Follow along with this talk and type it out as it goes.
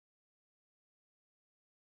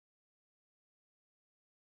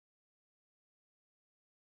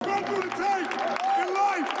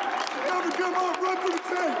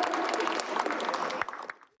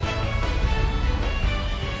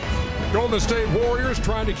Golden State Warriors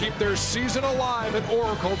trying to keep their season alive at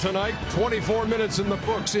Oracle tonight. 24 minutes in the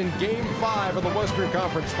books in Game 5 of the Western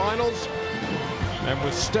Conference Finals. And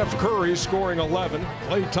with Steph Curry scoring 11,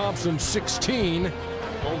 Klay Thompson 16,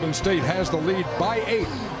 Golden State has the lead by 8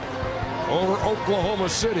 over Oklahoma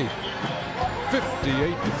City,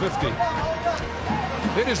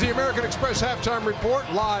 58-50. It is the American Express halftime report,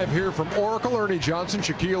 live here from Oracle. Ernie Johnson,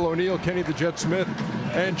 Shaquille O'Neal, Kenny the Jet Smith,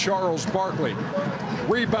 and Charles Barkley.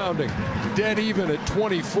 Rebounding, dead even at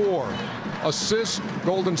 24. Assists,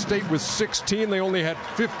 Golden State with 16. They only had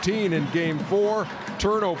 15 in Game 4.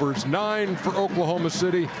 Turnovers, 9 for Oklahoma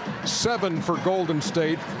City, 7 for Golden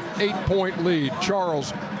State. 8-point lead.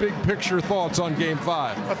 Charles, big picture thoughts on Game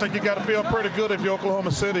 5. I think you got to feel pretty good if you're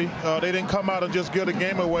Oklahoma City. They didn't come out and just get a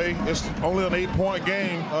game away. It's only an 8-point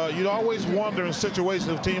game. You always wonder in situations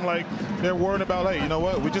of a team like they're worried about, hey, you know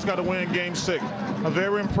what? We just got to win Game 6. I'm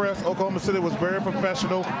very impressed. Oklahoma City was very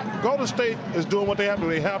professional. Golden State is doing what they have to.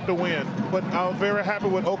 They have to win. But I'm very happy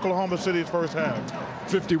with Oklahoma City's first half.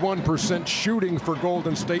 51% shooting for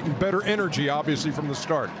Golden State and better energy, obviously, from the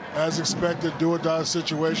start. As expected, do-or-die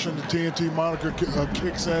situation. The TNT moniker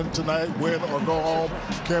kicks in tonight, win or go home.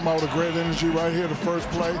 Came out with a great energy right here, the first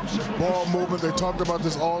play. Ball movement, they talked about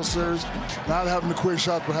this all series. Not having the quick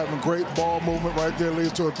shots, but having great ball movement right there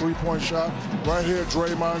leads to a three-point shot. Right here,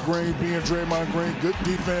 Draymond Green being Draymond Green. Good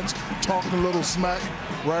defense, talking a little smack.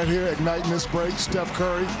 Right here, igniting this break. Steph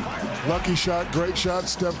Curry, lucky shot, great shot.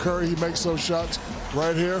 Steph Curry, he makes those shots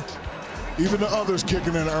right here. Even the others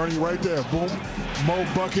kicking in, Ernie, right there. Boom. Mo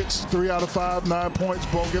buckets, 3 out of 5, 9 points.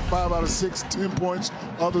 Bo get 5 out of 6, 10 points.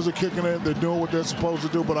 Others are kicking in. They're doing what they're supposed to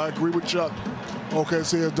do, but I agree with Chuck.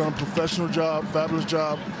 OKC has done a professional job, fabulous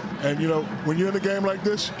job. And, you know, when you're in a game like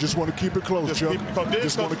this, just want to keep it close, Chuck.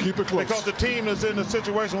 Just want to keep it close. Because the team is in a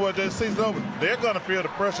situation where their season's over, they're going to feel the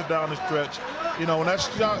pressure down the stretch. You know, when that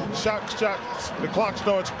the clock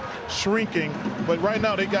starts shrinking, but right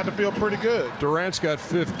now they got to feel pretty good. Durant's got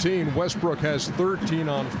 15. Westbrook has 13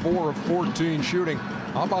 on 4 of 14 shooting.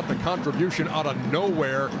 How about the contribution out of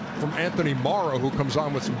nowhere from Anthony Morrow, who comes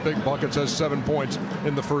on with some big buckets, has 7 points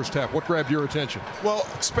in the first half. What grabbed your attention? Well,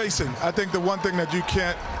 spacing. I think the one thing that you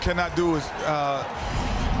cannot do is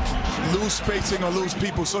lose spacing or lose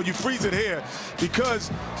people. So you freeze it here, because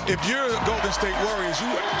if you're Golden State Warriors,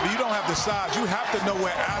 you don't have the size. You have to know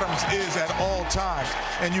where Adams is at all times,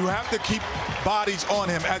 and you have to keep bodies on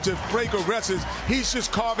him. As the break progresses, he's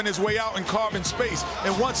just carving his way out and carving space.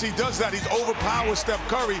 And once he does that, he's overpowered Steph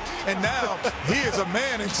Curry, and now he is a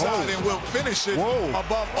man inside and will finish it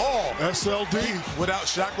above all. SLD. Without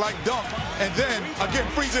Shaq-like dunk. And then, again,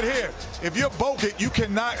 freeze it here. If you're Bogut, you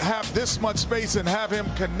cannot have this much space and have him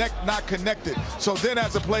not connected. So then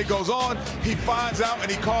as the play goes on, he finds out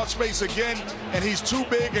and he calls space again, and he's too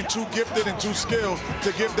big and too gifted and too skilled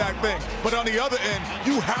to give that thing. But on the other end,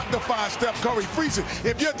 you have to find Steph Curry. Freeze it.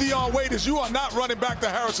 If you're Dion Waiters, you are not running back to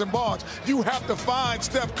Harrison Barnes. You have to find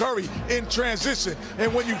Steph Curry in transition.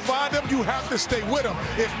 And when you find him, you have to stay with him.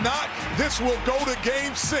 If not, this will go to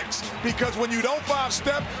Game 6, because when you don't find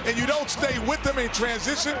Steph and you don't stay with him in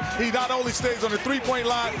transition, he not only stays on the three-point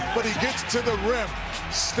line, but he gets to the rim.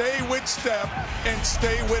 Stay with Steph and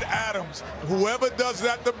stay with Adams. Whoever does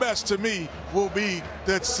that the best, to me, will be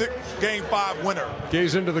the Game 5 winner.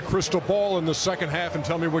 Gaze into the crystal ball in the second half and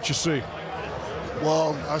tell me what you see.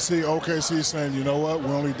 Well, I see OKC saying, you know what,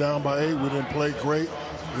 we're only down by 8. We didn't play great.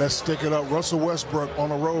 Let's stick it up. Russell Westbrook on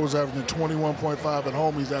the road is averaging 21.5. At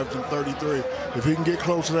home, he's averaging 33. If he can get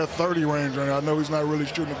close to that 30 range, and I know he's not really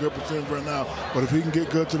shooting a good percentage right now, but if he can get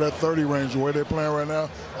good to that 30 range, the way they're playing right now,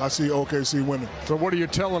 I see OKC winning. So what are you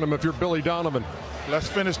telling him if you're Billy Donovan? Let's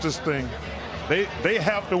finish this thing. They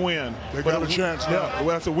have to win. They got a chance now. Yeah,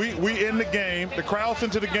 well, so we in the game. The crowd's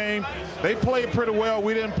into the game. They played pretty well.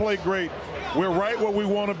 We didn't play great. We're right where we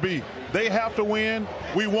want to be. They have to win.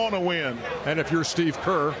 We want to win. And if you're Steve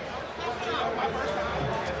Kerr,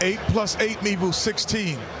 8 + 8 equals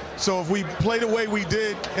 16. So if we play the way we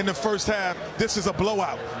did in the first half, this is a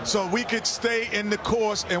blowout. So we could stay in the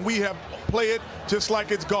course, and we have play it just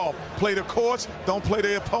like it's golf. Play the course, don't play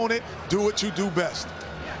the opponent. Do what you do best.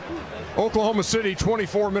 Oklahoma City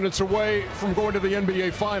 24 minutes away from going to the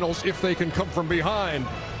NBA Finals if they can come from behind.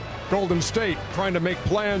 Golden State trying to make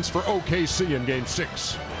plans for OKC in Game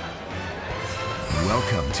 6.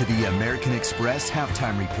 Welcome to the American Express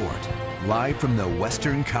Halftime Report, live from the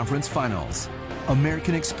Western Conference Finals.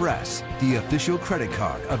 American Express, the official credit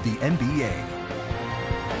card of the NBA.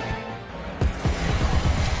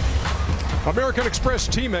 American Express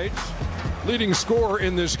teammates. Leading scorer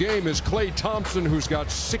in this game is Klay Thompson, who's got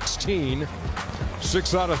 16.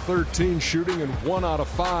 6 out of 13 shooting and 1 out of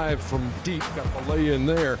 5 from deep. Got the lay in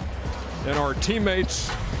there. And our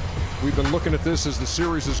teammates, we've been looking at this as the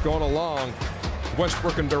series has gone along.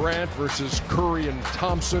 Westbrook and Durant versus Curry and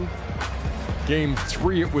Thompson. Game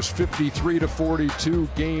 3, it was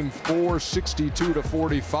 53-42. Game 4,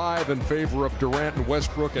 62-45 in favor of Durant and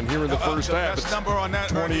Westbrook. And here in the first half, it's number on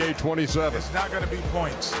that 28-27. It's not going to be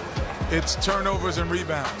points. It's turnovers and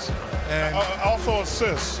rebounds. And also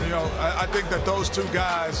assists. You know, I think that those two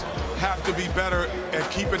guys have to be better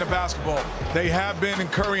at keeping the basketball. They have been in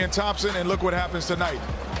Curry and Thompson, and look what happens tonight.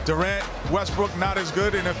 Durant, Westbrook not as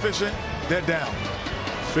good and efficient. They're down.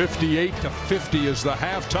 58-50 is the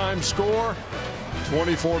halftime score.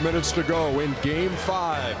 24 minutes to go in Game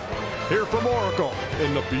 5. Here from Oracle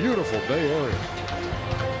in the beautiful Bay Area.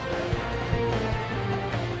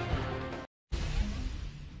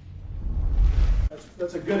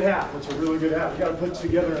 That's a good half. That's a really good half. You got to put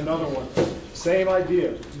together another one. Same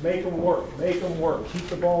idea. Make them work. Make them work. Keep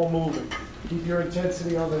the ball moving. Keep your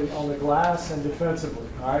intensity on the glass and defensively.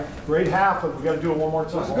 All right. Great half, but we got to do it one more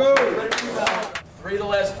time. Let's go. 3 of the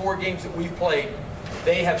last 4 games that we've played,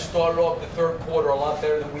 they have started off the third quarter a lot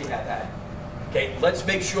better than we have had. Okay, let's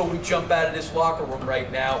make sure we jump out of this locker room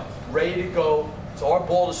right now, ready to go. It's our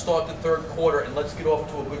ball to start the third quarter, and let's get off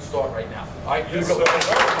to a good start right now. All right, here we go.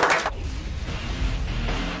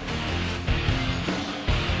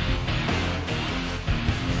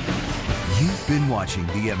 You've been watching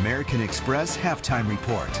the American Express Halftime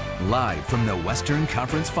Report, live from the Western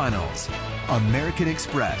Conference Finals. American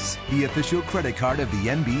Express, the official credit card of the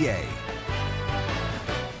NBA.